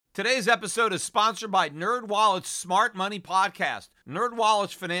Today's episode is sponsored by NerdWallet's Smart Money Podcast.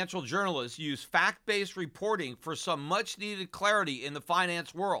 NerdWallet's financial journalists use fact-based reporting for some much-needed clarity in the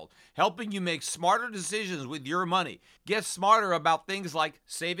finance world, helping you make smarter decisions with your money. Get smarter about things like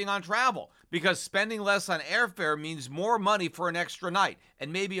saving on travel, because spending less on airfare means more money for an extra night,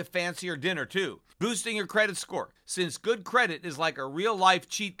 and maybe a fancier dinner too. Boosting your credit score, since good credit is like a real-life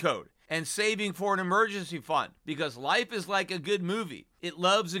cheat code. And saving for an emergency fund, because life is like a good movie. It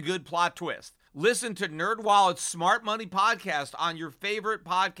loves a good plot twist. Listen to NerdWallet's Smart Money Podcast on your favorite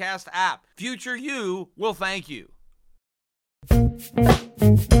podcast app. Future you will thank you.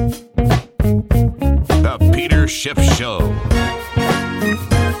 The Peter Schiff Show.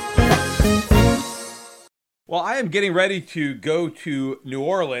 Well, I am getting ready to go to New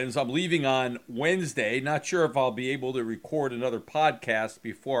Orleans. I'm leaving on Wednesday. Not sure if I'll be able to record another podcast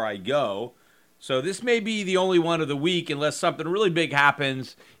before I go. So this may be the only one of the week unless something really big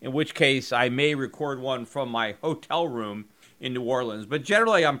happens, in which case I may record one from my hotel room in New Orleans. But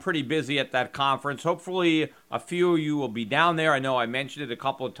generally, I'm pretty busy at that conference. Hopefully, a few of you will be down there. I know I mentioned it a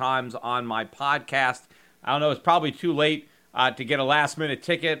couple of times on my podcast. I don't know, it's probably too late to get a last-minute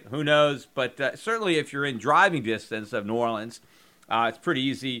ticket, who knows? But certainly if you're in driving distance of New Orleans, it's pretty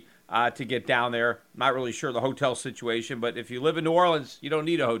easy to get down there. Not really sure the hotel situation, but if you live in New Orleans, you don't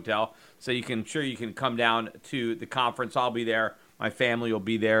need a hotel. So you can come down to the conference. I'll be there. My family will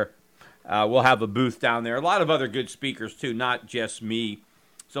be there. We'll have a booth down there. A lot of other good speakers, too, not just me.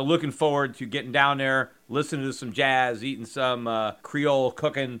 So looking forward to getting down there, listening to some jazz, eating some Creole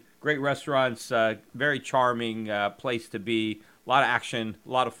cooking. Great restaurants, very charming place to be. A lot of action, a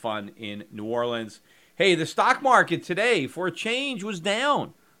lot of fun in New Orleans. Hey, the stock market today, for a change, was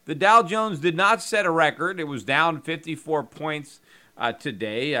down. The Dow Jones did not set a record. It was down 54 points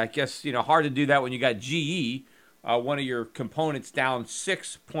today. I guess, hard to do that when you got GE, one of your components, down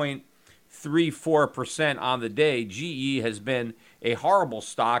 6.34% on the day. GE has been a horrible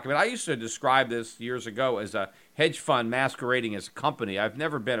stock. I mean, I used to describe this years ago as a hedge fund masquerading as a company. I've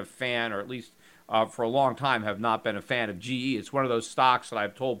never been a fan, or at least for a long time have not been a fan of GE. It's one of those stocks that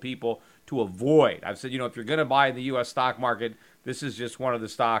I've told people to avoid. I've said, if you're going to buy in the U.S. stock market, this is just one of the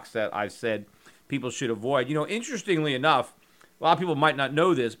stocks that I've said people should avoid. Interestingly enough, a lot of people might not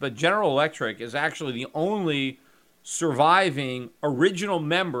know this, but General Electric is actually the only surviving original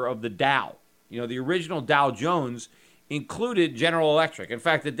member of the Dow. The original Dow Jones included General Electric. In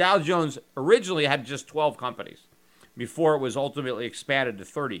fact, the Dow Jones originally had just 12 companies before it was ultimately expanded to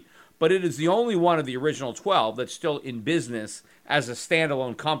 30. But it is the only one of the original 12 that's still in business as a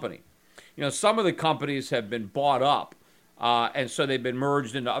standalone company. Some of the companies have been bought up, and so they've been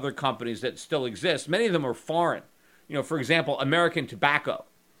merged into other companies that still exist. Many of them are foreign. For example, American Tobacco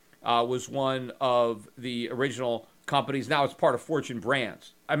was one of the original companies. Now it's part of Fortune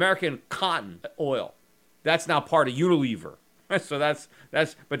Brands. American Cotton Oil, that's now part of Unilever. So that's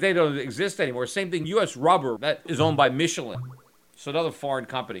but they don't exist anymore. Same thing, U.S. Rubber, that is owned by Michelin. So another foreign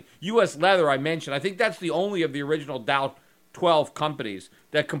company. U.S. Leather, I mentioned. I think that's the only of the original Dow 12 companies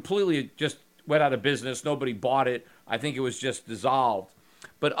that completely just went out of business. Nobody bought it. I think it was just dissolved.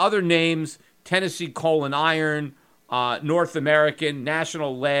 But other names, Tennessee Coal and Iron, North American,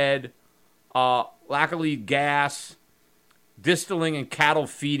 National Lead, Laclede Gas, Distilling and Cattle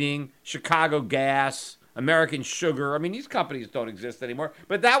Feeding, Chicago Gas, American Sugar. I mean, these companies don't exist anymore.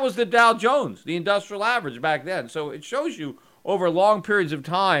 But that was the Dow Jones, the industrial average back then. So it shows you over long periods of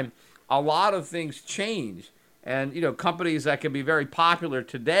time, a lot of things change. And, companies that can be very popular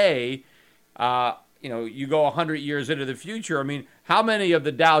today, you go 100 years into the future. I mean, how many of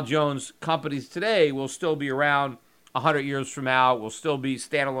the Dow Jones companies today will still be around 100 years from now, will still be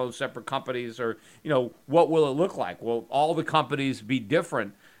standalone separate companies? Or, what will it look like? Will all the companies be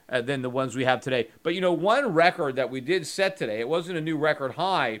different than the ones we have today? But, one record that we did set today, it wasn't a new record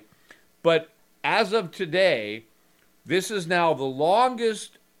high, but as of today, this is now the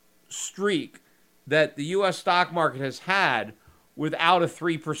longest streak that the U.S. stock market has had without a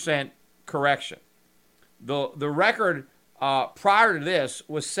 3% correction. The record prior to this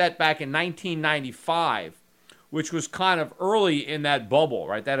was set back in 1995, which was kind of early in that bubble,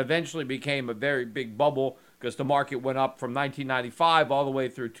 right? That eventually became a very big bubble because the market went up from 1995 all the way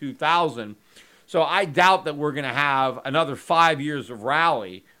through 2000. So I doubt that we're going to have another 5 years of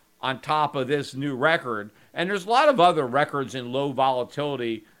rally on top of this new record. And there's a lot of other records in low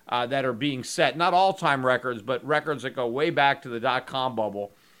volatility that are being set, not all-time records, but records that go way back to the dot-com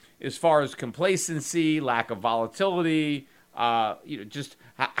bubble as far as complacency, lack of volatility, just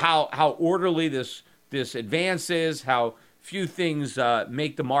how orderly this advances, how few things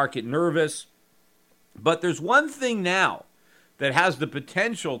make the market nervous. But there's one thing now that has the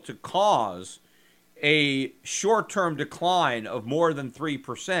potential to cause a short-term decline of more than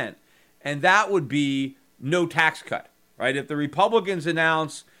 3%, and that would be no tax cut, right? If the Republicans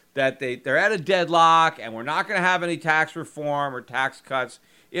announce that they're at a deadlock and we're not going to have any tax reform or tax cuts,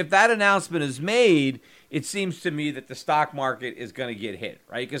 if that announcement is made, it seems to me that the stock market is going to get hit,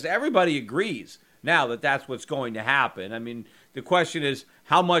 right? Because everybody agrees now that that's what's going to happen. I mean, the question is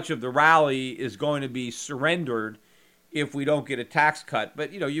how much of the rally is going to be surrendered if we don't get a tax cut.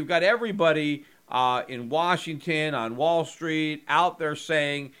 But, you've got everybody in Washington, on Wall Street, out there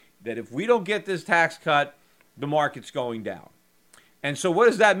saying that if we don't get this tax cut, the market's going down. And so what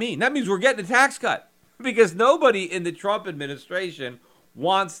does that mean? That means we're getting a tax cut because nobody in the Trump administration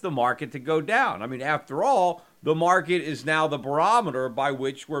wants the market to go down. I mean, after all, the market is now the barometer by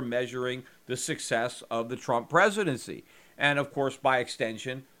which we're measuring the success of the Trump presidency. And, of course, by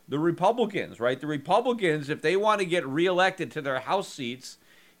extension, the Republicans, right? The Republicans, if they want to get reelected to their House seats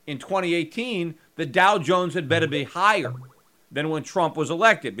in 2018, the Dow Jones had better be higher than when Trump was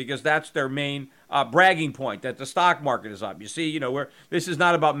elected, because that's their main bragging point, that the stock market is up. You see, this is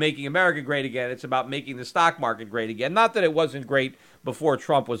not about making America great again. It's about making the stock market great again. Not that it wasn't great before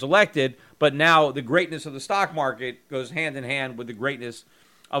Trump was elected, but now the greatness of the stock market goes hand in hand with the greatness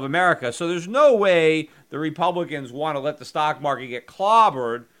of America. So there's no way the Republicans want to let the stock market get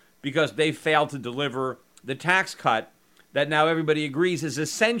clobbered because they failed to deliver the tax cut that now everybody agrees is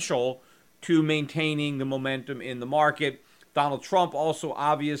essential to maintaining the momentum in the market. Donald Trump also,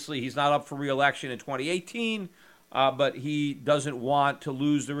 obviously, he's not up for re-election in 2018, but he doesn't want to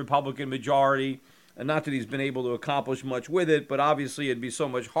lose the Republican majority. And not that he's been able to accomplish much with it, but obviously it'd be so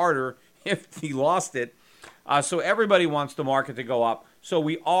much harder if he lost it. So everybody wants the market to go up. So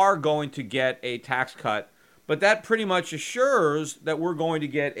we are going to get a tax cut. But that pretty much assures that we're going to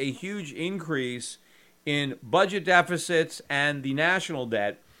get a huge increase in budget deficits and the national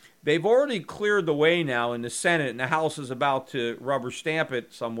debt. They've already cleared the way now in the Senate, and the House is about to rubber stamp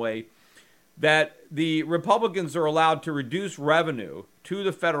it some way, that the Republicans are allowed to reduce revenue to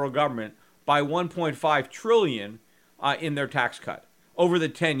the federal government by $1.5 trillion in their tax cut over the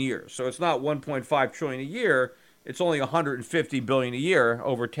 10 years. So it's not $1.5 trillion a year. It's only $150 billion a year.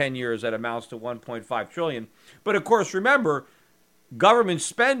 Over 10 years, that amounts to $1.5 trillion. But of course, remember, government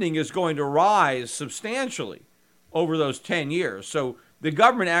spending is going to rise substantially over those 10 years. So the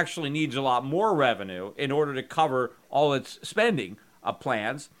government actually needs a lot more revenue in order to cover all its spending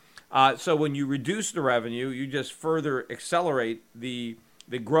plans. So when you reduce the revenue, you just further accelerate the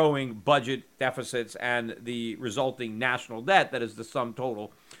growing budget deficits and the resulting national debt that is the sum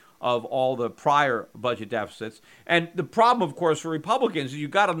total of all the prior budget deficits. And the problem, of course, for Republicans is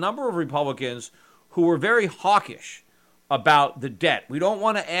you've got a number of Republicans who were very hawkish about the debt. We don't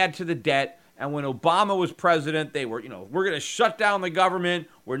want to add to the debt. And when Obama was president, they were, we're going to shut down the government.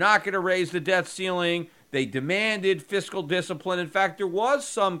 We're not going to raise the debt ceiling. They demanded fiscal discipline. In fact, there was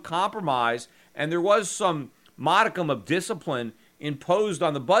some compromise and there was some modicum of discipline imposed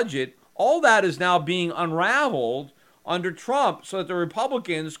on the budget. All that is now being unraveled under Trump so that the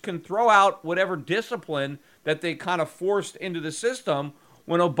Republicans can throw out whatever discipline that they kind of forced into the system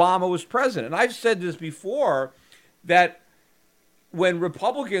when Obama was president. And I've said this before, that when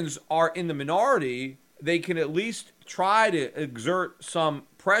Republicans are in the minority, they can at least try to exert some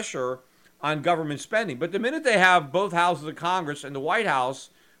pressure on government spending. But the minute they have both houses of Congress and the White House,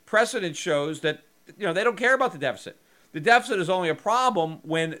 precedent shows that they don't care about the deficit. The deficit is only a problem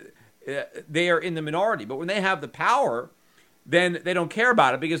when they are in the minority. But when they have the power, then they don't care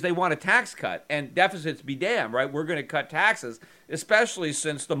about it because they want a tax cut. And deficits be damned, right? We're going to cut taxes, especially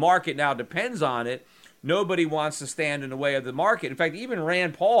since the market now depends on it. Nobody wants to stand in the way of the market. In fact, even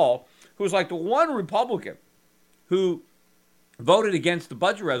Rand Paul, who's like the one Republican who voted against the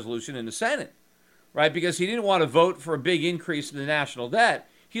budget resolution in the Senate, right, because he didn't want to vote for a big increase in the national debt,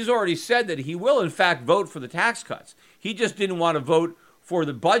 he's already said that he will, in fact, vote for the tax cuts. He just didn't want to vote for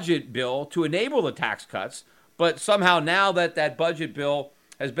the budget bill to enable the tax cuts, but somehow now that that budget bill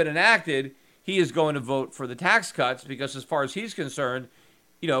has been enacted, he is going to vote for the tax cuts because as far as he's concerned,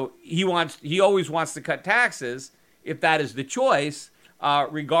 he always wants to cut taxes if that is the choice,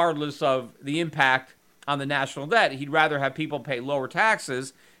 regardless of the impact on the national debt. He'd rather have people pay lower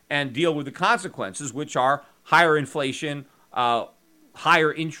taxes and deal with the consequences, which are higher inflation,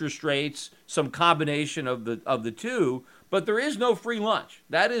 higher interest rates, some combination of the two. But there is no free lunch.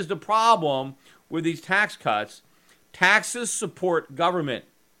 That is the problem with these tax cuts. Taxes support government.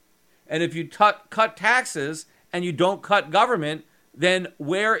 And if you cut taxes and you don't cut government, then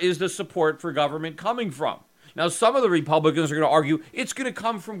where is the support for government coming from? Now, some of the Republicans are going to argue it's going to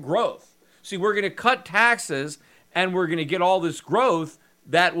come from growth. See, we're going to cut taxes and we're going to get all this growth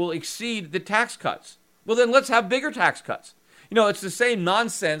that will exceed the tax cuts. Well, then let's have bigger tax cuts. It's the same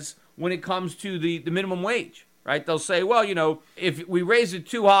nonsense when it comes to the minimum wage, right? They'll say, well, if we raise it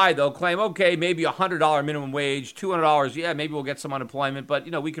too high, they'll claim, okay, maybe $100 minimum wage, $200, yeah, maybe we'll get some unemployment, but,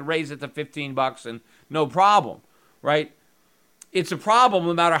 we could raise it to $15 and no problem, right? It's a problem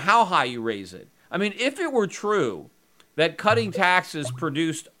no matter how high you raise it. I mean, if it were true that cutting taxes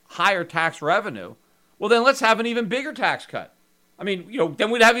produced higher tax revenue, well, then let's have an even bigger tax cut. I mean,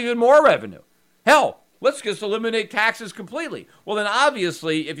 then we'd have even more revenue. Hell, let's just eliminate taxes completely. Well, then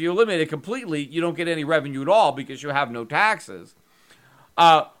obviously, if you eliminate it completely, you don't get any revenue at all because you have no taxes.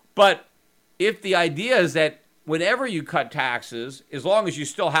 But if the idea is that whenever you cut taxes, as long as you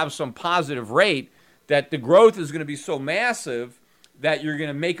still have some positive rate, that the growth is going to be so massive that you're going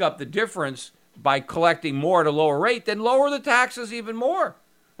to make up the difference by collecting more at a lower rate, then lower the taxes even more,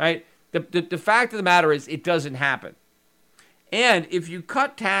 right? The fact of the matter is it doesn't happen. And if you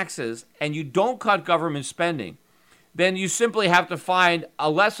cut taxes and you don't cut government spending, then you simply have to find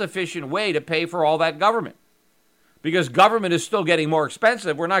a less efficient way to pay for all that government. Because government is still getting more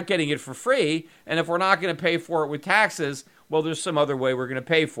expensive. We're not getting it for free. And if we're not going to pay for it with taxes, well, there's some other way we're going to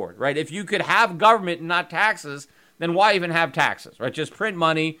pay for it, right? If you could have government and not taxes, then why even have taxes, right? Just print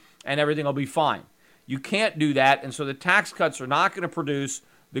money and everything will be fine. You can't do that, and so the tax cuts are not going to produce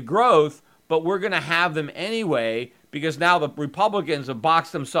the growth, but we're going to have them anyway because now the Republicans have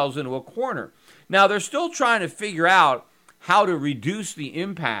boxed themselves into a corner. Now, they're still trying to figure out how to reduce the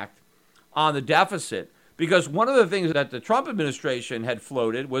impact on the deficit because one of the things that the Trump administration had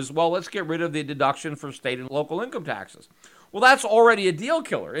floated was, well, let's get rid of the deduction for state and local income taxes. Well, that's already a deal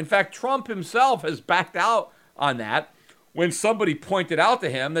killer. In fact, Trump himself has backed out on that when somebody pointed out to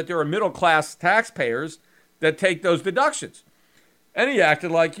him that there are middle-class taxpayers that take those deductions. And he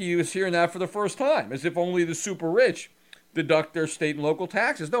acted like he was hearing that for the first time, as if only the super rich deduct their state and local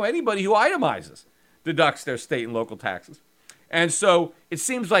taxes. No, anybody who itemizes deducts their state and local taxes. And so it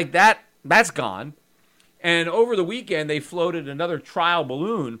seems like that's gone. And over the weekend, they floated another trial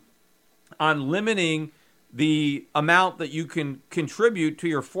balloon on limiting the amount that you can contribute to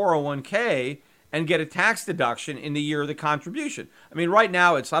your 401k and get a tax deduction in the year of the contribution. I mean, right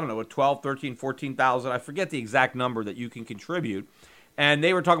now it's, 12, 13, 14,000. I forget the exact number that you can contribute. And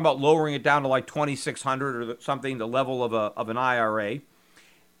they were talking about lowering it down to like 2,600 or something, the level of an IRA.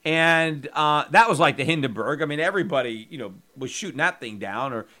 And that was like the Hindenburg. I mean, everybody, was shooting that thing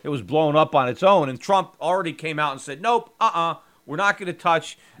down, or it was blown up on its own. And Trump already came out and said, nope, we're not going to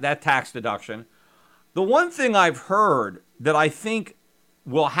touch that tax deduction. The one thing I've heard that I think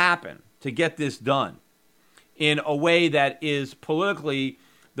will happen to get this done in a way that is politically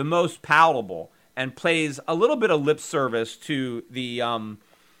the most palatable and plays a little bit of lip service to the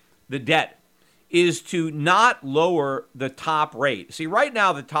debt is to not lower the top rate. See, right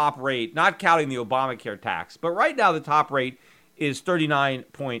now the top rate, not counting the Obamacare tax, but right now the top rate is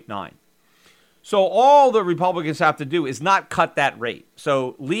 39.9. So all the Republicans have to do is not cut that rate.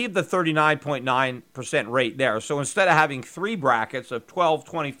 So leave the 39.9% rate there. So instead of having three brackets of 12,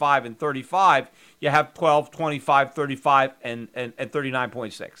 25, and 35, you have 12, 25, 35, and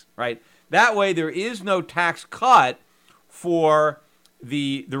 39.6, right? That way there is no tax cut for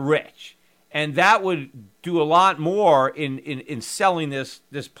the rich. And that would do a lot more in selling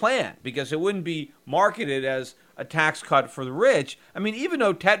this plan because it wouldn't be marketed as a tax cut for the rich. I mean, even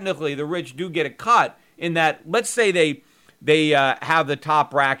though technically the rich do get a cut in that, let's say they have the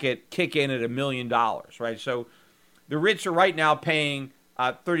top bracket kick in at $1 million, right? So the rich are right now paying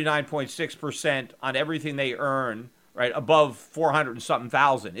 39.6% on everything they earn, right, above 400 and something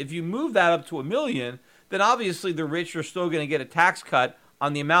thousand. If you move that up to $1 million, then obviously the rich are still going to get a tax cut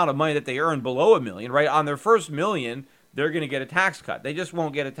on the amount of money that they earn below $1 million, right? On their first $1 million, they're going to get a tax cut. They just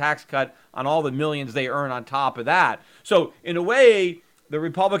won't get a tax cut on all the millions they earn on top of that. So in a way, the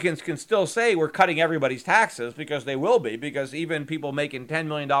Republicans can still say we're cutting everybody's taxes because they will be, because even people making $10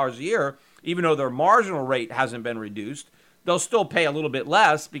 million a year, even though their marginal rate hasn't been reduced, they'll still pay a little bit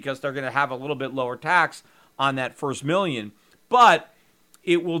less because they're going to have a little bit lower tax on that first $1 million. But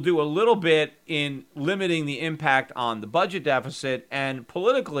it will do a little bit in limiting the impact on the budget deficit, and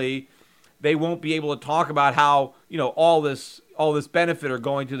politically, they won't be able to talk about how, all this benefit are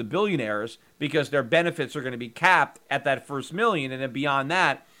going to the billionaires because their benefits are going to be capped at that first $1 million, and then beyond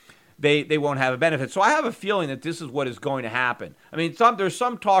that, they won't have a benefit. So I have a feeling that this is what is going to happen. I mean, there's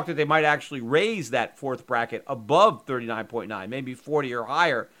some talk that they might actually raise that fourth bracket above 39.9, maybe 40 or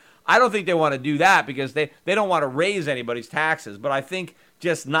higher. I don't think they want to do that because they don't want to raise anybody's taxes, but I think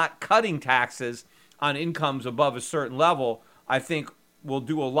just not cutting taxes on incomes above a certain level, I think will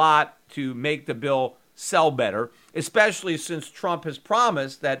do a lot to make the bill sell better, especially since Trump has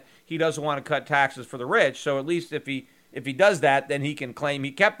promised that he doesn't want to cut taxes for the rich. So at least if he does that, then he can claim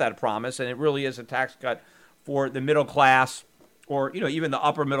he kept that promise, and it really is a tax cut for the middle class, or even the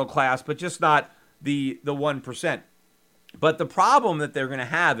upper middle class, but just not the 1%. But the problem that they're going to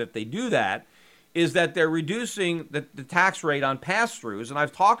have if they do that is that they're reducing the tax rate on pass-throughs, and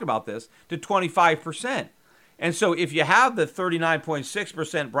I've talked about this, to 25%. And so if you have the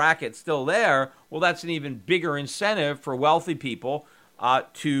 39.6% bracket still there, well, that's an even bigger incentive for wealthy people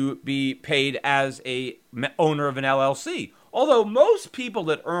to be paid as a owner of an LLC. Although most people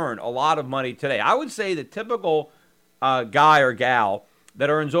that earn a lot of money today, I would say the typical guy or gal that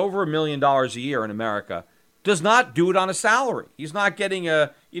earns over $1 million a year in America does not do it on a salary. He's not getting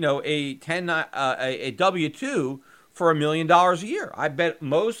a W-2 for $1 million a year. I bet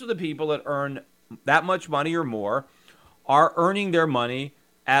most of the people that earn that much money or more are earning their money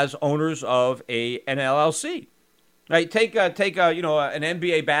as owners of an LLC. Right? Take an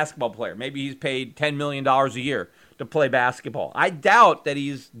NBA basketball player. Maybe he's paid $10 million a year to play basketball. I doubt that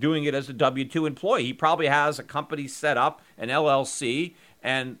he's doing it as a W-2 employee. He probably has a company set up, an LLC,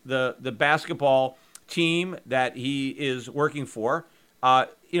 and the basketball team that he is working for,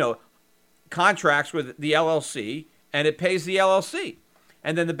 contracts with the LLC, and it pays the LLC.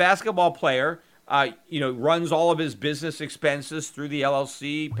 And then the basketball player, runs all of his business expenses through the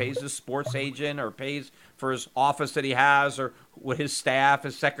LLC, pays his sports agent, or pays for his office that he has, or with his staff,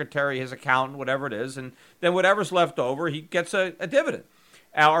 his secretary, his accountant, whatever it is. And then whatever's left over, he gets a dividend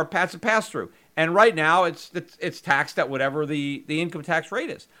or a pass-through. And right now, it's taxed at whatever the income tax rate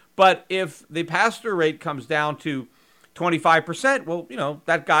is. But if the pass-through rate comes down to 25%, well,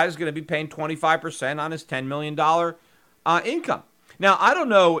 that guy is going to be paying 25% on his $10 million income. Now, I don't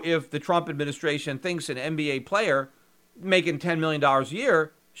know if the Trump administration thinks an NBA player making $10 million a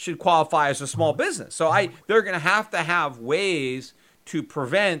year should qualify as a small business. So they're going to have ways to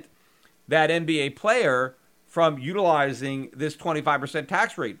prevent that NBA player from utilizing this 25%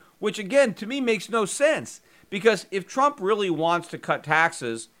 tax rate, which, again, to me makes no sense. Because if Trump really wants to cut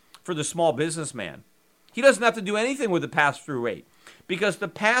taxes for the small businessman, he doesn't have to do anything with the pass-through rate, because the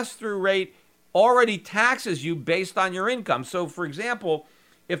pass-through rate already taxes you based on your income. So, for example,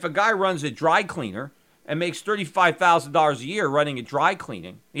 if a guy runs a dry cleaner and makes $35,000 a year running a dry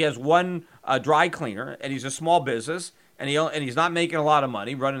cleaning, he has one dry cleaner, and he's a small business, and he's not making a lot of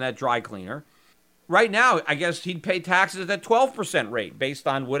money running that dry cleaner. Right now, I guess he'd pay taxes at 12% rate based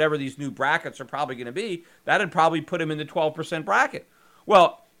on whatever these new brackets are probably going to be. That'd probably put him in the 12% bracket.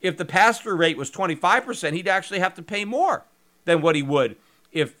 Well, if the pass-through rate was 25%, he'd actually have to pay more than what he would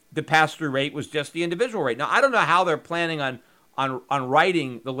if the pass-through rate was just the individual rate. Now, I don't know how they're planning on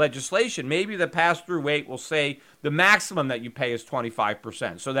writing the legislation. Maybe the pass-through rate will say the maximum that you pay is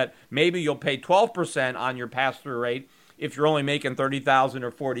 25%, so that maybe you'll pay 12% on your pass-through rate if you're only making $30,000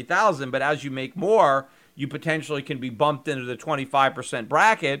 or $40,000. But as you make more, you potentially can be bumped into the 25%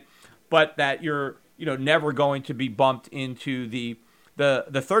 bracket, but that you're never going to be bumped into the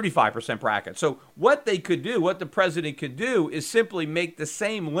 35% bracket. So what they could do, what the president could do, is simply make the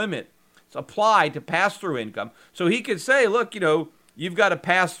same limit apply to pass-through income. So he could say, look, you've got a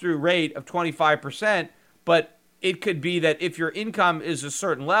pass-through rate of 25%, but it could be that if your income is a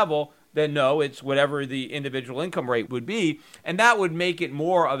certain level, then no, it's whatever the individual income rate would be. And that would make it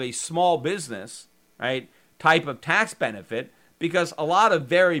more of a small business, right, type of tax benefit, because a lot of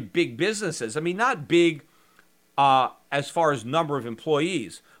very big businesses, not big as far as number of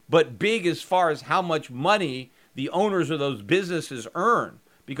employees, but big as far as how much money the owners of those businesses earn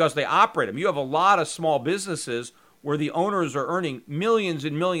because they operate them. You have a lot of small businesses where the owners are earning millions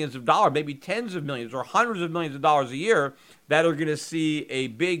and millions of dollars, maybe tens of millions or hundreds of millions of dollars a year, that are going to see a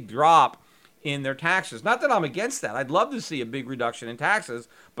big drop in their taxes. Not that I'm against that. I'd love to see a big reduction in taxes,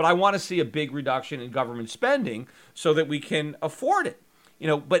 but I want to see a big reduction in government spending so that we can afford it.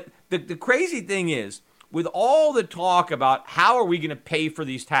 But the crazy thing is, with all the talk about how are we going to pay for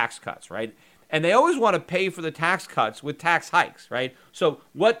these tax cuts, right? And they always want to pay for the tax cuts with tax hikes, right? So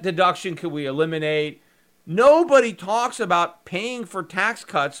what deduction could we eliminate? Nobody talks about paying for tax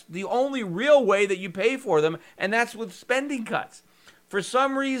cuts the only real way that you pay for them, and that's with spending cuts. For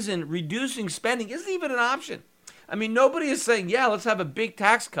some reason, reducing spending isn't even an option. Nobody is saying, yeah, let's have a big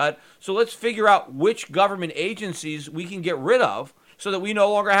tax cut, so let's figure out which government agencies we can get rid of so that we no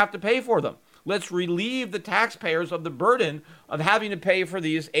longer have to pay for them. Let's relieve the taxpayers of the burden of having to pay for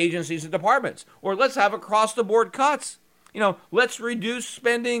these agencies and departments. Or let's have across-the-board cuts. Let's reduce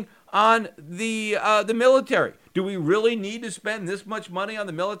spending on the military. Do we really need to spend this much money on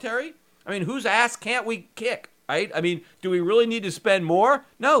the military? Whose ass can't we kick? right? I mean, do we really need to spend more?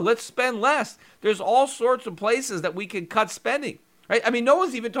 No, let's spend less. There's all sorts of places that we can cut spending, right? I mean, no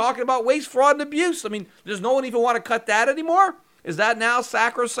one's even talking about waste, fraud, and abuse. I mean, does no one even want to cut that anymore? Is that now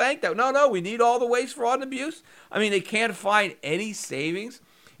sacrosanct? No, we need all the waste, fraud, and abuse. I mean, they can't find any savings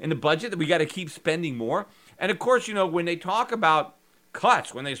in the budget, that we got to keep spending more. And of course, when they talk about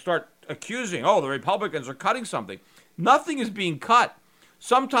cuts, when they start accusing, the Republicans are cutting something, nothing is being cut.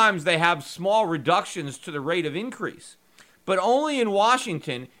 Sometimes they have small reductions to the rate of increase, but only in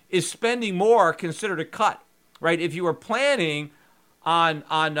Washington is spending more considered a cut, right? If you were planning on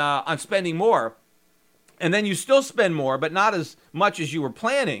spending more, and then you still spend more, but not as much as you were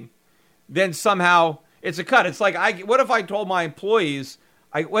planning, then somehow it's a cut. It's like, what if I told my employees,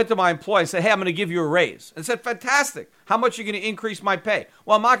 I went to my employee and said, hey, I'm going to give you a raise. And said, fantastic. How much are you going to increase my pay?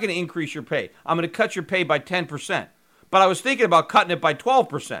 Well, I'm not going to increase your pay. I'm going to cut your pay by 10%. But I was thinking about cutting it by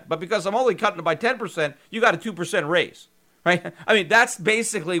 12%. But because I'm only cutting it by 10%, you got a 2% raise, right? I mean, that's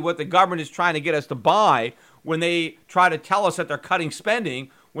basically what the government is trying to get us to buy when they try to tell us that they're cutting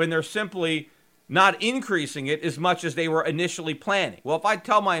spending, when they're simply not increasing it as much as they were initially planning. Well, if I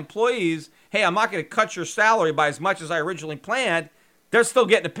tell my employees, hey, I'm not going to cut your salary by as much as I originally planned, they're still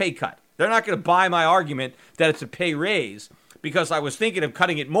getting a pay cut. They're not going to buy my argument that it's a pay raise because I was thinking of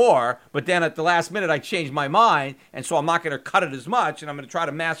cutting it more, but then at the last minute I changed my mind, and so I'm not going to cut it as much, and I'm going to try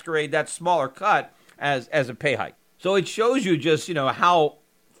to masquerade that smaller cut as a pay hike. So it shows you just, how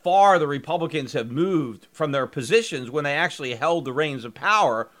far the Republicans have moved from their positions when they actually held the reins of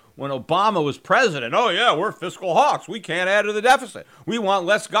power when Obama was president. Oh, yeah, we're fiscal hawks. We can't add to the deficit. We want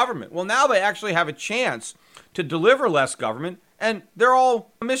less government. Well, now they actually have a chance to deliver less government, and they're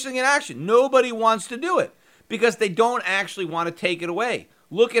all missing in action. Nobody wants to do it because they don't actually want to take it away.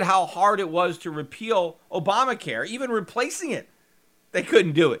 Look at how hard it was to repeal Obamacare, even replacing it. They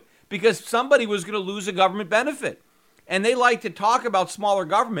couldn't do it because somebody was going to lose a government benefit. And they like to talk about smaller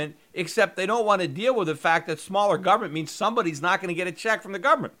government, except they don't want to deal with the fact that smaller government means somebody's not going to get a check from the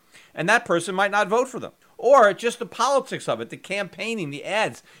government. And that person might not vote for them. Or just the politics of it, the campaigning, the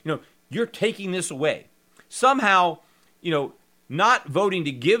ads. You're taking this away. Somehow, not voting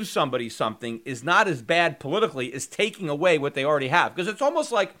to give somebody something is not as bad politically as taking away what they already have. Because it's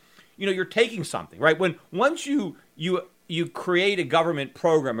almost like, you're taking something, right? Once you create a government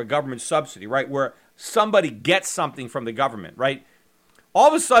program, a government subsidy, right, where somebody gets something from the government, right? All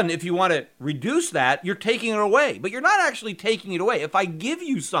of a sudden, if you want to reduce that, you're taking it away. But you're not actually taking it away. If I give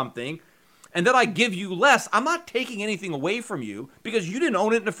you something and then I give you less, I'm not taking anything away from you because you didn't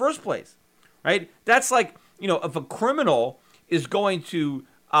own it in the first place, right? That's like, if a criminal is going to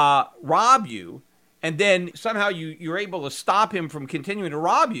rob you and then somehow you're able to stop him from continuing to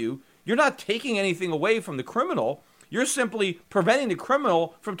rob you, you're not taking anything away from the criminal. You're simply preventing the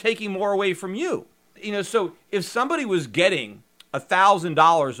criminal from taking more away from you. So if somebody was getting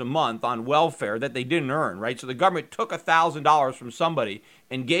 $1,000 a month on welfare that they didn't earn, right? So the government took $1,000 from somebody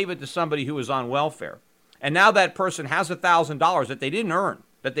and gave it to somebody who was on welfare. And now that person has $1,000 that they didn't earn,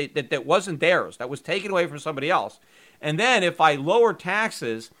 that wasn't theirs, that was taken away from somebody else. And then if I lower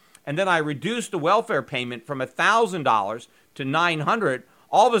taxes and then I reduce the welfare payment from $1,000 to $900,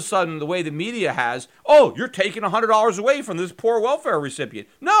 all of a sudden, the way the media has, you're taking $100 away from this poor welfare recipient.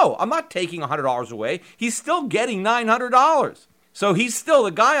 No, I'm not taking $100 away. He's still getting $900. So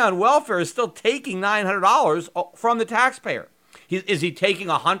the guy on welfare is still taking $900 from the taxpayer. Is he taking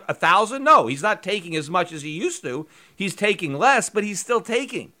 $1,000? No, he's not taking as much as he used to. He's taking less, but he's still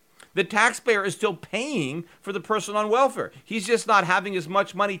taking. The taxpayer is still paying for the person on welfare. He's just not having as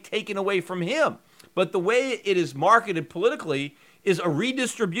much money taken away from him. But the way it is marketed politically is a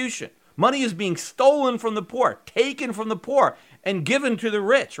redistribution. Money is being stolen from the poor, taken from the poor, and given to the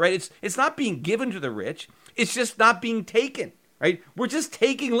rich, right? It's not being given to the rich. It's just not being taken, right? We're just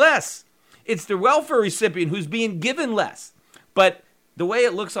taking less. It's the welfare recipient who's being given less. But the way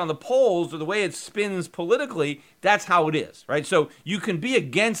it looks on the polls or the way it spins politically, that's how it is, right? So you can be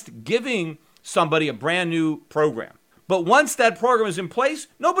against giving somebody a brand new program. But once that program is in place,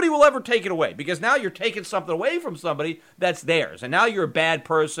 nobody will ever take it away because now you're taking something away from somebody that's theirs. And now you're a bad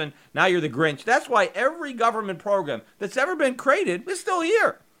person. Now you're the Grinch. That's why every government program that's ever been created is still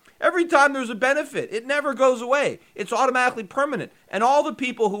here. Every time there's a benefit, it never goes away. It's automatically permanent. And all the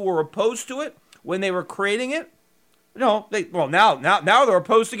people who were opposed to it when they were creating it, now they're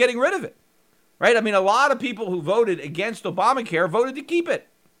opposed to getting rid of it, right? I mean, a lot of people who voted against Obamacare voted to keep it,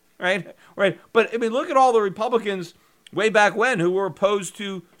 right? But I mean, look at all the Republicans way back when who were opposed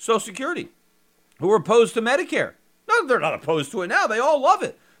to Social Security, who were opposed to Medicare. No, they're not opposed to it now. They all love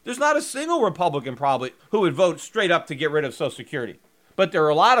it. There's not a single Republican probably who would vote straight up to get rid of Social Security. But there are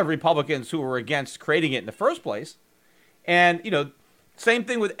a lot of Republicans who were against creating it in the first place. And, same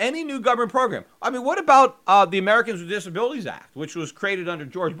thing with any new government program. I mean, what about the Americans with Disabilities Act, which was created under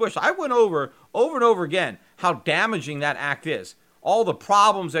George Bush? I went over and over again how damaging that act is. All the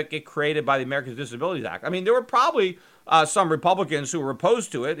problems that get created by the Americans with Disabilities Act. I mean, there were probably some Republicans who were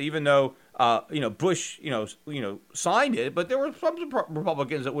opposed to it, even though Bush signed it. But there were some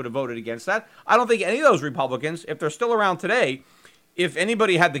Republicans that would have voted against that. I don't think any of those Republicans, if they're still around today, if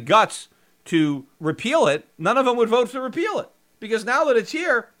anybody had the guts to repeal it, none of them would vote to repeal it. Because now that it's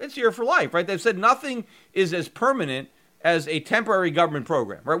here for life, right? They've said nothing is as permanent as a temporary government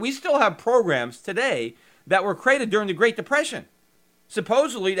program, right? We still have programs today that were created during the Great Depression,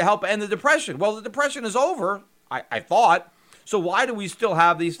 supposedly to help end the Depression. Well, the Depression is over, I thought. So why do we still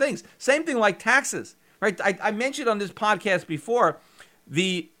have these things? Same thing like taxes, right? I mentioned on this podcast before,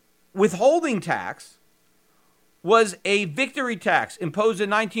 the withholding tax was a victory tax imposed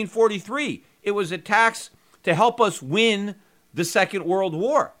in 1943. It was a tax to help us win the Second World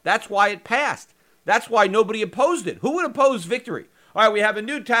War. That's why it passed. That's why nobody opposed it. Who would oppose victory? All right, we have a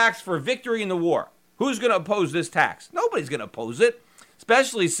new tax for victory in the war. Who's going to oppose this tax? Nobody's going to oppose it,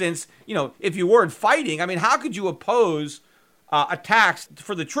 especially since, if you weren't fighting, I mean, how could you oppose a tax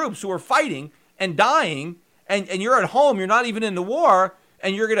for the troops who are fighting and dying, and you're at home, you're not even in the war,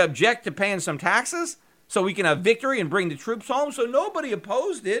 and you're going to object to paying some taxes so we can have victory and bring the troops home? So nobody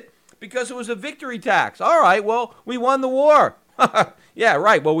opposed it because it was a victory tax. All right, well, we won the war. Yeah,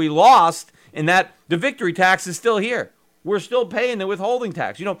 right. Well, we lost in that the victory tax is still here. We're still paying the withholding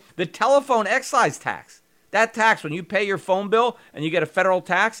tax. The telephone excise tax, that tax when you pay your phone bill and you get a federal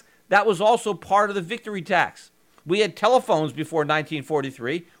tax, that was also part of the victory tax. We had telephones before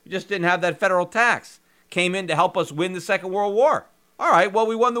 1943. We just didn't have that federal tax. Came in to help us win the Second World War. All right, well,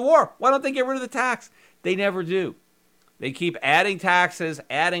 we won the war. Why don't they get rid of the tax? They never do. They keep adding taxes,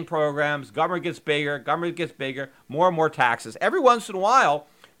 adding programs. Government gets bigger, more and more taxes. Every once in a while,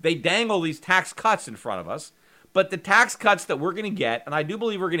 they dangle these tax cuts in front of us. But the tax cuts that we're going to get, and I do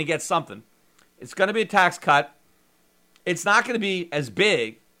believe we're going to get something, it's going to be a tax cut. It's not going to be as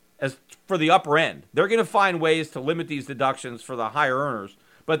big as for the upper end. They're going to find ways to limit these deductions for the higher earners.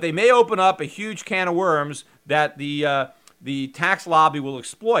 But they may open up a huge can of worms that the tax lobby will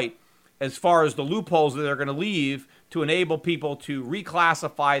exploit as far as the loopholes that they're going to leave to enable people to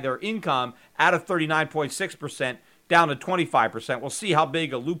reclassify their income out of 39.6% down to 25%. We'll see how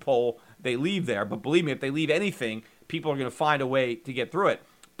big a loophole they leave there. But believe me, if they leave anything, people are going to find a way to get through it.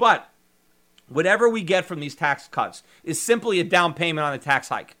 But whatever we get from these tax cuts is simply a down payment on a tax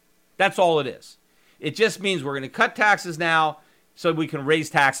hike. That's all it is. It just means we're going to cut taxes now so we can raise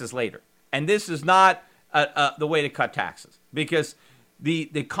taxes later. And this is not the way to cut taxes, because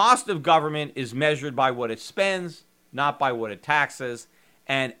the cost of government is measured by what it spends, not by what it taxes.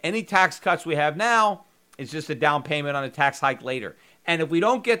 And any tax cuts we have now is just a down payment on a tax hike later. And if we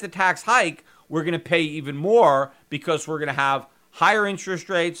don't get the tax hike, we're going to pay even more because we're going to have higher interest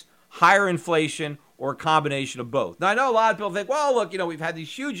rates, higher inflation, or a combination of both. Now, I know a lot of people think, well, look, we've had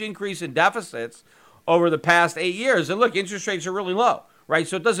these huge increase in deficits over the past 8 years. And look, interest rates are really low, right?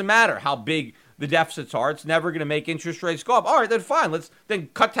 So it doesn't matter how big the deficits are. It's never going to make interest rates go up. All right, then fine. Let's then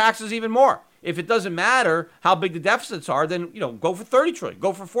cut taxes even more. If it doesn't matter how big the deficits are, then, go for 30 trillion,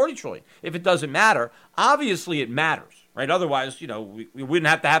 go for 40 trillion. If it doesn't matter, obviously it matters, right? Otherwise, we wouldn't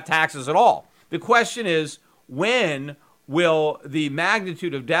have to have taxes at all. The question is, when will the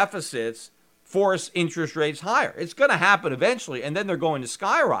magnitude of deficits force interest rates higher? It's going to happen eventually, and then they're going to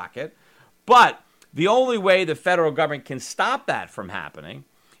skyrocket. But the only way the federal government can stop that from happening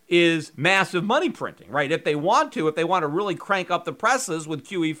is massive money printing, right? If they want to really crank up the presses with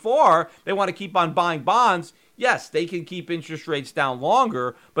QE4, they want to keep on buying bonds, yes, they can keep interest rates down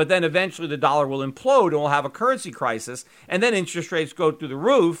longer, but then eventually the dollar will implode and we'll have a currency crisis, and then interest rates go through the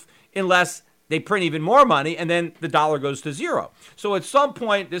roof unless they print even more money, and then the dollar goes to zero. So at some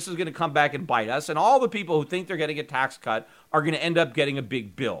point, this is going to come back and bite us, and all the people who think they're getting a tax cut are going to end up getting a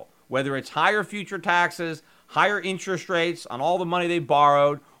big bill, whether it's higher future taxes, higher interest rates on all the money they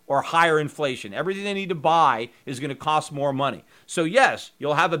borrowed, or higher inflation. Everything they need to buy is going to cost more money. So yes,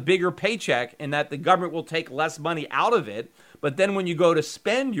 you'll have a bigger paycheck in that the government will take less money out of it, but then when you go to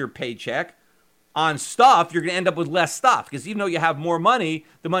spend your paycheck on stuff, you're going to end up with less stuff, because even though you have more money,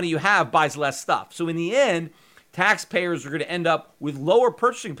 the money you have buys less stuff. So in the end, taxpayers are going to end up with lower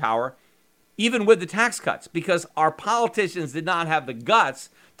purchasing power, even with the tax cuts, because our politicians did not have the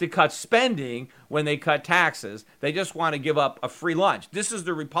guts to cut spending when they cut taxes. They just want to give up a free lunch. This is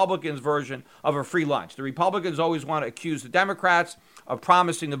the Republicans' version of a free lunch. The Republicans always want to accuse the Democrats of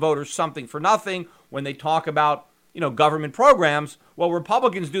promising the voters something for nothing when they talk about government programs. Well,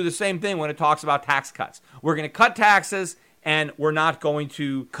 Republicans do the same thing when it talks about tax cuts. We're going to cut taxes and we're not going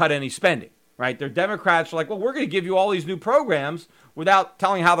to cut any spending, right? Their Democrats are like, well, we're going to give you all these new programs without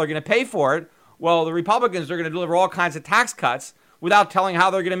telling how they're going to pay for it. Well, the Republicans are going to deliver all kinds of tax cuts without telling how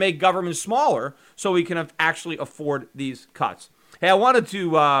they're going to make government smaller so we can actually afford these cuts. Hey, I wanted to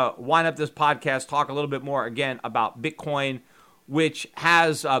wind up this podcast, talk a little bit more again about Bitcoin, which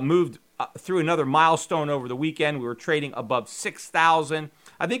has moved through another milestone over the weekend. We were trading above 6,000.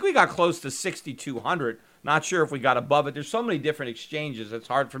 I think we got close to 6,200. Not sure if we got above it. There's so many different exchanges, it's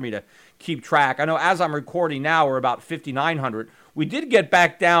hard for me to keep track. I know as I'm recording now, we're about 5,900. We did get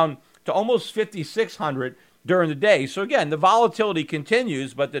back down to almost 5,600 during the day. So again, the volatility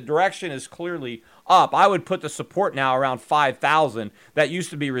continues, but the direction is clearly up. I would put the support now around 5,000. That used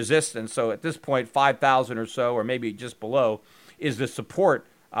to be resistance. So at this point, 5,000 or so, or maybe just below, is the support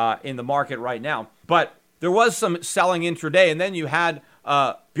in the market right now. But there was some selling intraday, and then you had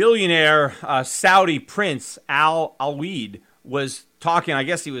billionaire Saudi prince Al Alweed was talking. I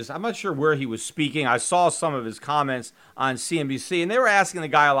guess I'm not sure where he was speaking. I saw some of his comments on CNBC, and they were asking the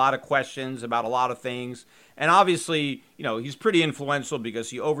guy a lot of questions about a lot of things. And obviously, he's pretty influential because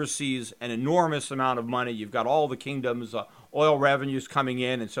he oversees an enormous amount of money. You've got all the kingdom's oil revenues coming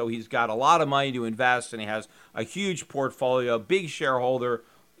in, and so he's got a lot of money to invest, and he has a huge portfolio, big shareholder.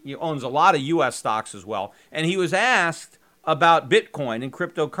 He owns a lot of U.S. stocks as well. And he was asked about Bitcoin and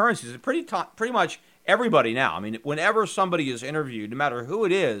cryptocurrencies. Pretty much everybody now. I mean, whenever somebody is interviewed, no matter who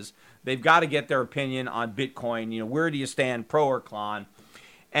it is, they've got to get their opinion on Bitcoin. Where do you stand, pro or con?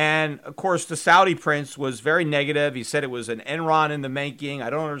 And, of course, the Saudi prince was very negative. He said it was an Enron in the making. I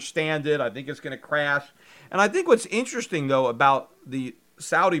don't understand it. I think it's going to crash. And I think what's interesting, though, about the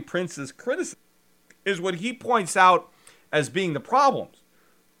Saudi prince's criticism is what he points out as being the problems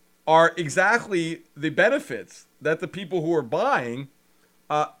are exactly the benefits that the people who are buying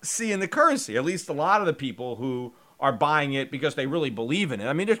see in the currency. At least a lot of the people who are buying it because they really believe in it.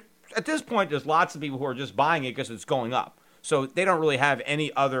 I mean, at this point, there's lots of people who are just buying it because it's going up. So they don't really have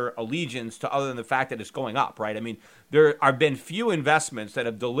any other allegiance to other than the fact that it's going up, right? I mean, there have been few investments that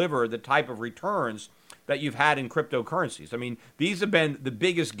have delivered the type of returns that you've had in cryptocurrencies. I mean, these have been the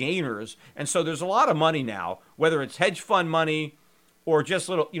biggest gainers. And so there's a lot of money now, whether it's hedge fund money or just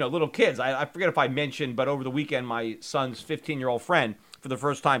little kids. I forget if I mentioned, but over the weekend, my son's 15-year-old friend, for the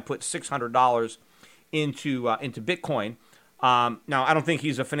first time, put $600 into Bitcoin. Now, I don't think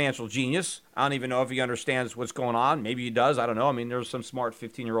he's a financial genius. I don't even know if he understands what's going on. Maybe he does. I don't know. I mean, there's some smart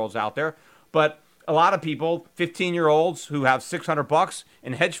 15-year-olds out there. But a lot of people, 15-year-olds who have $600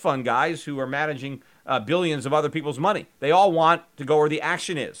 and hedge fund guys who are managing billions of other people's money, they all want to go where the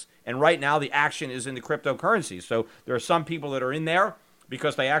action is. And right now, the action is in the cryptocurrencies. So there are some people that are in there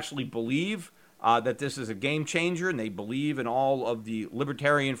because they actually believe that this is a game changer, and they believe in all of the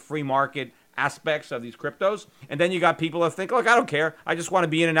libertarian free market aspects of these cryptos. And then you got people that think, look, I don't care. I just want to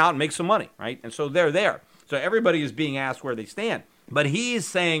be in and out and make some money, right? And so they're there. So everybody is being asked where they stand. But he is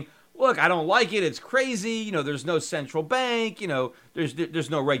saying, look, I don't like it. It's crazy. There's no central bank. There's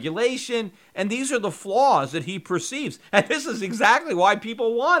no regulation. And these are the flaws that he perceives. And this is exactly why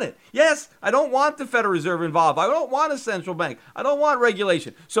people want it. Yes, I don't want the Federal Reserve involved. I don't want a central bank. I don't want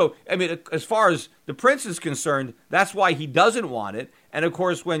regulation. So, I mean, as far as the prince is concerned, that's why he doesn't want it. And, of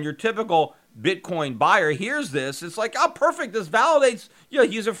course, when your typical Bitcoin buyer hears this, it's like, oh, perfect. This validates,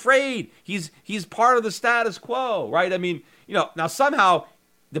 he's afraid. He's part of the status quo, right? I mean, now somehow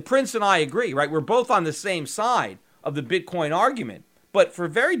the prince and I agree, right? We're both on the same side of the Bitcoin argument, but for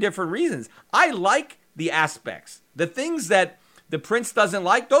very different reasons. I like the aspects. The things that the prince doesn't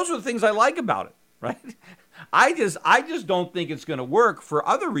like, those are the things I like about it, right? I just don't think it's going to work for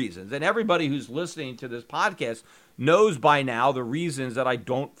other reasons. And everybody who's listening to this podcast knows by now the reasons that I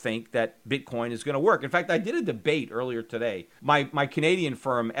don't think that Bitcoin is going to work. In fact, I did a debate earlier today. My Canadian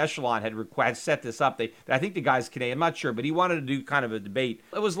firm, Echelon, had set this up. I think the guy's Canadian, I'm not sure, but he wanted to do kind of a debate.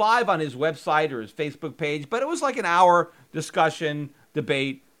 It was live on his website or his Facebook page, but it was like an hour discussion,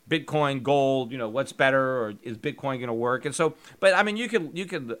 debate, Bitcoin, gold, what's better, or is Bitcoin going to work? And so, but I mean, you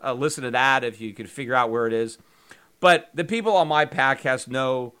could listen to that if you could figure out where it is. But the people on my podcast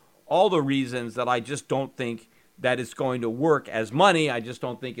know all the reasons that I just don't think that it's going to work as money. I just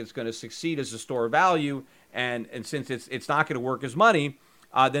don't think it's going to succeed as a store of value. And since it's not going to work as money,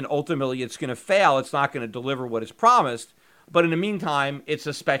 then ultimately it's going to fail. It's not going to deliver what is promised. But in the meantime, it's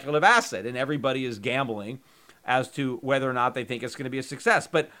a speculative asset, and everybody is gambling as to whether or not they think it's going to be a success.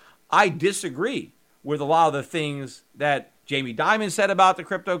 But I disagree with a lot of the things that Jamie Dimon said about the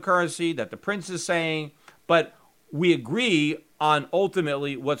cryptocurrency, that the prince is saying, but we agree on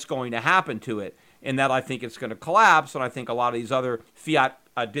ultimately what's going to happen to it, in that I think it's going to collapse, and I think a lot of these other fiat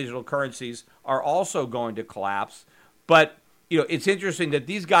digital currencies are also going to collapse. But it's interesting that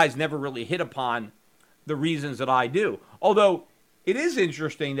these guys never really hit upon the reasons that I do. Although it is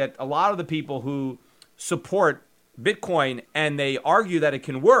interesting that a lot of the people who support Bitcoin and they argue that it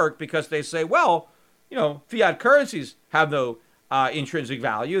can work because they say, well, fiat currencies have no intrinsic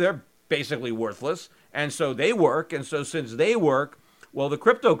value. They're basically worthless. And so they work. And so since they work, well, the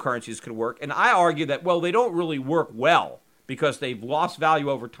cryptocurrencies can work. And I argue that, well, they don't really work well because they've lost value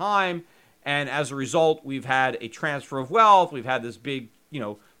over time. And as a result, we've had a transfer of wealth. We've had this big,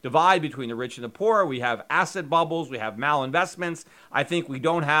 divide between the rich and the poor. We have asset bubbles. We have malinvestments. I think we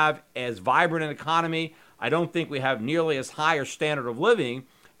don't have as vibrant an economy. I don't think we have nearly as high a standard of living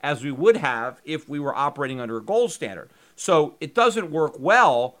as we would have if we were operating under a gold standard. So it doesn't work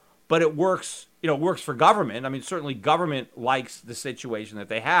well, but it works, works for government. I mean, certainly government likes the situation that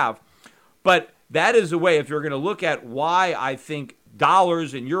they have. But that is a way, if you're going to look at why I think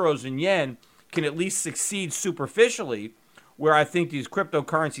dollars and euros and yen can at least succeed superficially, where I think these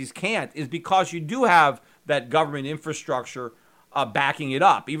cryptocurrencies can't, is because you do have that government infrastructure backing it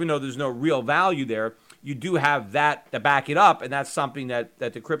up. Even though there's no real value there, you do have that to back it up, and that's something that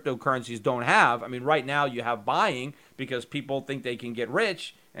the cryptocurrencies don't have. I mean, right now you have buying because people think they can get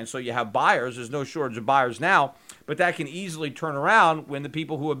rich, and so you have buyers. There's no shortage of buyers now, but that can easily turn around when the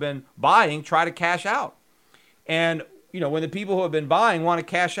people who have been buying try to cash out. And, when the people who have been buying want to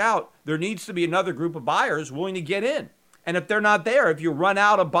cash out, there needs to be another group of buyers willing to get in. And if they're not there, if you run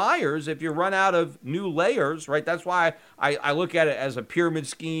out of buyers, if you run out of new layers, right, that's why I look at it as a pyramid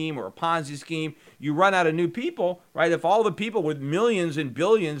scheme or a Ponzi scheme. You run out of new people, right? If all the people with millions and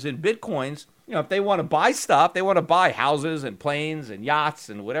billions in Bitcoins, if they want to buy stuff, they want to buy houses and planes and yachts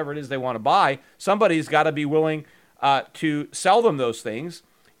and whatever it is they want to buy, somebody's got to be willing to sell them those things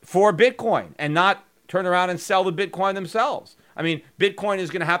for Bitcoin and not turn around and sell the Bitcoin themselves. I mean, Bitcoin is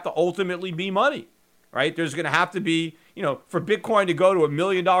going to have to ultimately be money, right? There's going to have to be, for Bitcoin to go to $1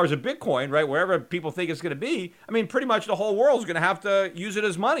 million of Bitcoin, right, wherever people think it's going to be, I mean, pretty much the whole world is going to have to use it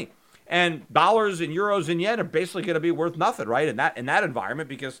as money. And dollars and euros and yen are basically going to be worth nothing, right, in that environment,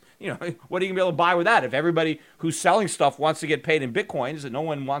 because, what are you going to be able to buy with that? If everybody who's selling stuff wants to get paid in Bitcoins and no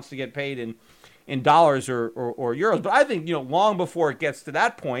one wants to get paid in dollars or euros. But I think, long before it gets to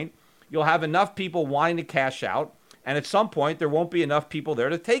that point, you'll have enough people wanting to cash out. And at some point, there won't be enough people there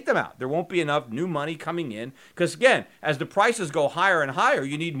to take them out. There won't be enough new money coming in. Because, again, as the prices go higher and higher,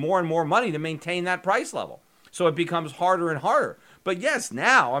 you need more and more money to maintain that price level. So it becomes harder and harder. But, yes,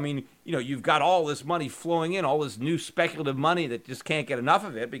 now, I mean, you've got all this money flowing in, all this new speculative money that just can't get enough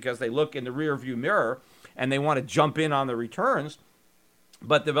of it because they look in the rearview mirror and they want to jump in on the returns.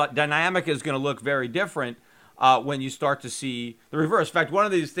 But the dynamic is going to look very different when you start to see the reverse. In fact, one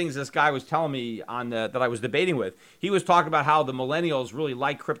of these things this guy was telling me that I was debating with, he was talking about how the millennials really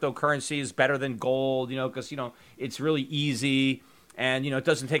like cryptocurrencies better than gold, because, it's really easy and, it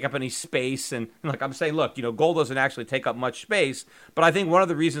doesn't take up any space. And like I'm saying, look, gold doesn't actually take up much space. But I think one of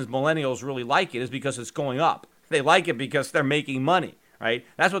the reasons millennials really like it is because it's going up. They like it because they're making money. Right?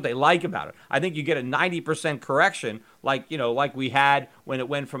 That's what they like about it. I think you get a 90% correction, like we had when it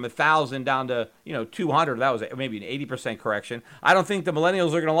went from 1,000 down to 200. That was maybe an 80% correction. I don't think the millennials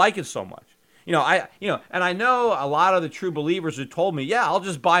are going to like it so much. And I know a lot of the true believers who told me, yeah, I'll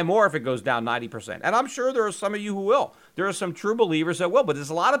just buy more if it goes down 90%. And I'm sure there are some of you who will. There are some true believers that will, but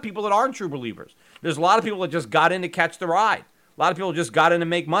there's a lot of people that aren't true believers. There's a lot of people that just got in to catch the ride. A lot of people just got in to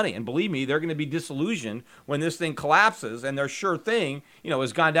make money. And believe me, they're going to be disillusioned when this thing collapses and their sure thing,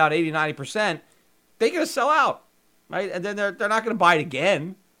 has gone down 80, 90%. They're going to sell out, right? And then they're not going to buy it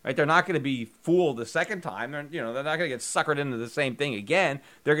again, right? They're not going to be fooled the second time. They're not going to get suckered into the same thing again.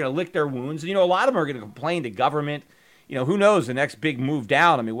 They're going to lick their wounds. And, a lot of them are going to complain to government. Who knows the next big move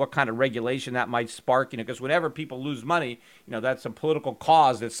down? I mean, what kind of regulation that might spark, because whenever people lose money, that's a political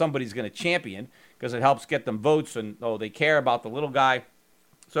cause that somebody's going to champion because it helps get them votes and, they care about the little guy.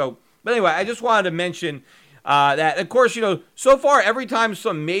 So, but anyway, I just wanted to mention that, of course, so far, every time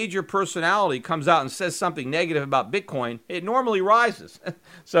some major personality comes out and says something negative about Bitcoin, it normally rises.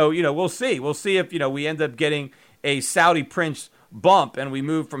 So, we'll see. We'll see if, we end up getting a Saudi prince bump and we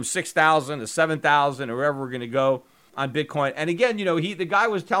move from 6,000 to 7,000 or wherever we're going to go on Bitcoin. And again, the guy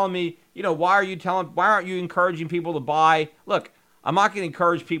was telling me, why aren't you encouraging people to buy? Look, I'm not going to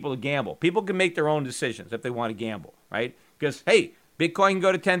encourage people to gamble. People can make their own decisions if they want to gamble, right? Because, hey, Bitcoin can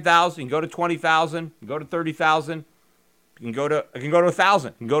go to 10,000, can go to 20,000, can go to 30,000, can go to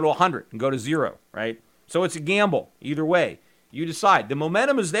 1,000, can go to 100, can go to 0, right? So it's a gamble either way. You decide. The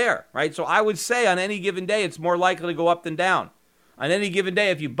momentum is there, right? So I would say on any given day, it's more likely to go up than down. On any given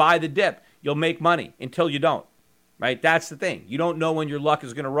day, if you buy the dip, you'll make money until you don't, right? That's the thing. You don't know when your luck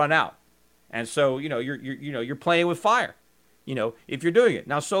is going to run out. And so, you're playing with fire, if you're doing it.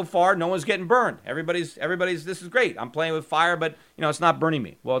 Now, so far, no one's getting burned. Everybody's, this is great. I'm playing with fire, but, it's not burning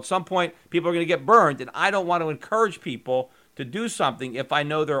me. Well, at some point, people are going to get burned, and I don't want to encourage people to do something if I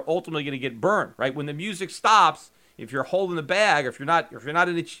know they're ultimately going to get burned, right? When the music stops, if you're holding the bag, or if you're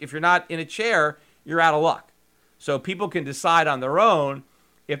not in a chair, you're out of luck. So people can decide on their own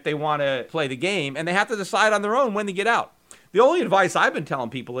if they want to play the game, and they have to decide on their own when to get out. The only advice I've been telling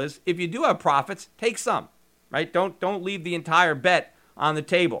people is, if you do have profits, take some, right? Don't leave the entire bet on the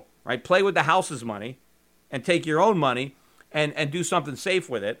table, right? Play with the house's money and take your own money and do something safe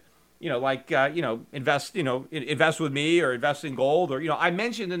with it. Invest with me, or invest in gold, or, I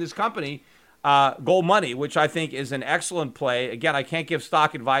mentioned in this company, Gold Money, which I think is an excellent play. Again, I can't give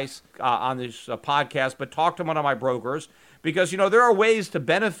stock advice on this podcast, but talk to one of my brokers, because, there are ways to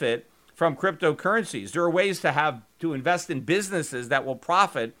benefit from cryptocurrencies. There are ways to invest in businesses that will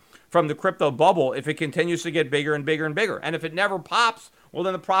profit from the crypto bubble if it continues to get bigger and bigger and bigger. And if it never pops, well,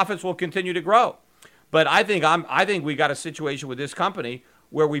 then the profits will continue to grow. But I think we got a situation with this company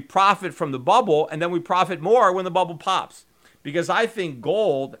where we profit from the bubble, and then we profit more when the bubble pops. Because I think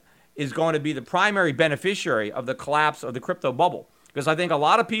gold is going to be the primary beneficiary of the collapse of the crypto bubble. Because I think a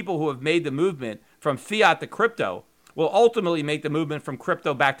lot of people who have made the movement from fiat to crypto will ultimately make the movement from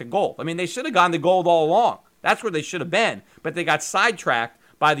crypto back to gold. I mean, they should have gone to gold all along. That's where they should have been. But they got sidetracked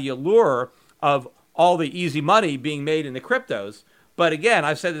by the allure of all the easy money being made in the cryptos. But again,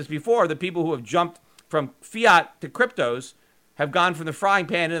 I've said this before, the people who have jumped from fiat to cryptos have gone from the frying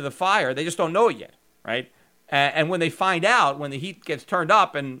pan into the fire. They just don't know it yet, right? And when they find out, when the heat gets turned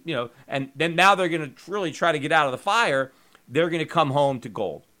up, and then now they're going to really try to get out of the fire, they're going to come home to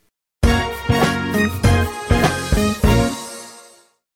gold.